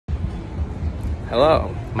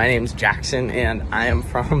Hello, my name's Jackson and I am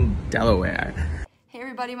from Delaware. Hey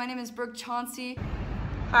everybody, my name is Brooke Chauncey.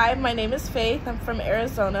 Hi, my name is Faith. I'm from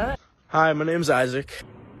Arizona. Hi, my name's Isaac.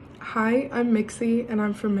 Hi, I'm Mixie and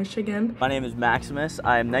I'm from Michigan. My name is Maximus.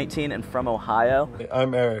 I am 19 and from Ohio.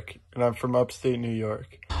 I'm Eric and I'm from upstate New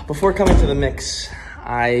York. Before coming to the MYX,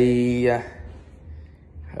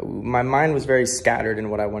 my mind was very scattered in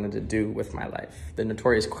what I wanted to do with my life. The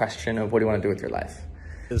notorious question of what do you want to do with your life?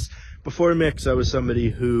 Before MYX, I was somebody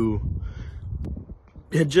who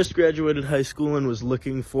had just graduated high school and was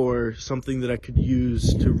looking for something that I could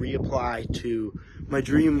use to reapply to my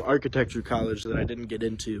dream architecture college that I didn't get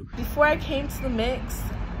into. Before I came to the MYX,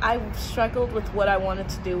 I struggled with what I wanted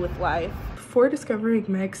to do with life. Before discovering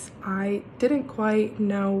MYX, I didn't quite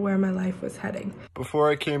know where my life was heading. Before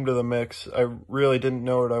I came to the MYX, I really didn't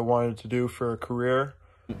know what I wanted to do for a career.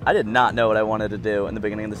 I did not know what I wanted to do in the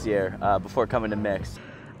beginning of this year before coming to MYX.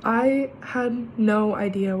 I had no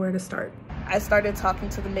idea where to start. I started talking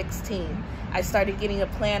to the MYX team. I started getting a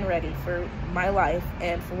plan ready for my life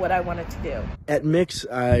and for what I wanted to do. At MYX,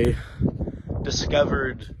 I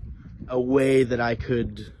discovered a way that I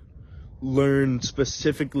could learn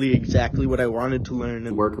specifically exactly what I wanted to learn.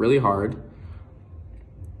 And Work really hard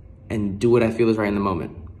and do what I feel is right in the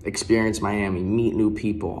moment. Experience Miami, meet new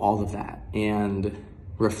people, all of that. And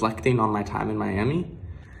reflecting on my time in Miami,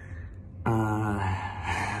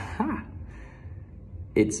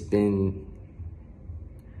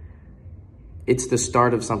 it's the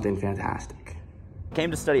start of something fantastic. I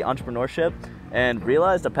came to study entrepreneurship and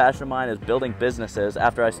realized a passion of mine is building businesses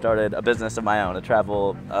after I started a business of my own, a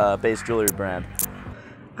travel-based jewelry brand.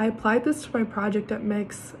 I applied this to my project at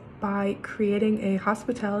MYX by creating a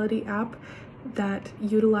hospitality app that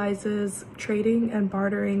utilizes trading and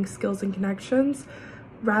bartering skills and connections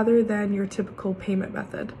rather than your typical payment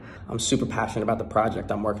method. I'm super passionate about the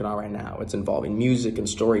project I'm working on right now. It's involving music and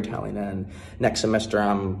storytelling, and next semester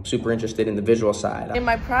I'm super interested in the visual side. In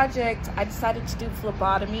my project, I decided to do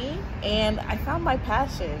phlebotomy, and I found my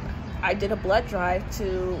passion. I did a blood drive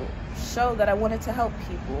to show that I wanted to help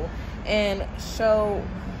people and show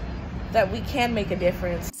that we can make a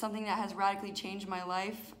difference. Something that has radically changed my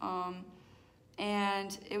life,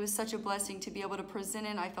 and it was such a blessing to be able to present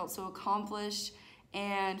it. I felt so accomplished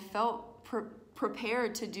and felt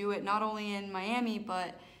prepared to do it not only in Miami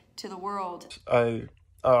but to the world. I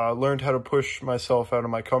learned how to push myself out of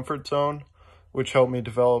my comfort zone, which helped me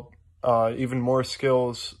develop even more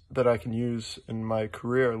skills that I can use in my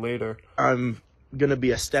career later. I'm gonna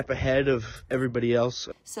be a step ahead of everybody else.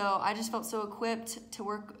 So I just felt so equipped to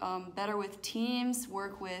work better with teams,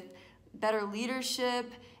 work with better leadership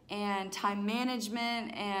and time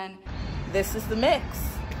management. And this is the MYX.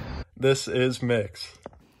 This is MYX.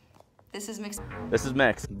 This is MYX. This is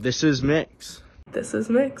MYX. This is MYX. This is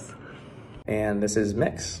MYX. And this is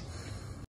MYX.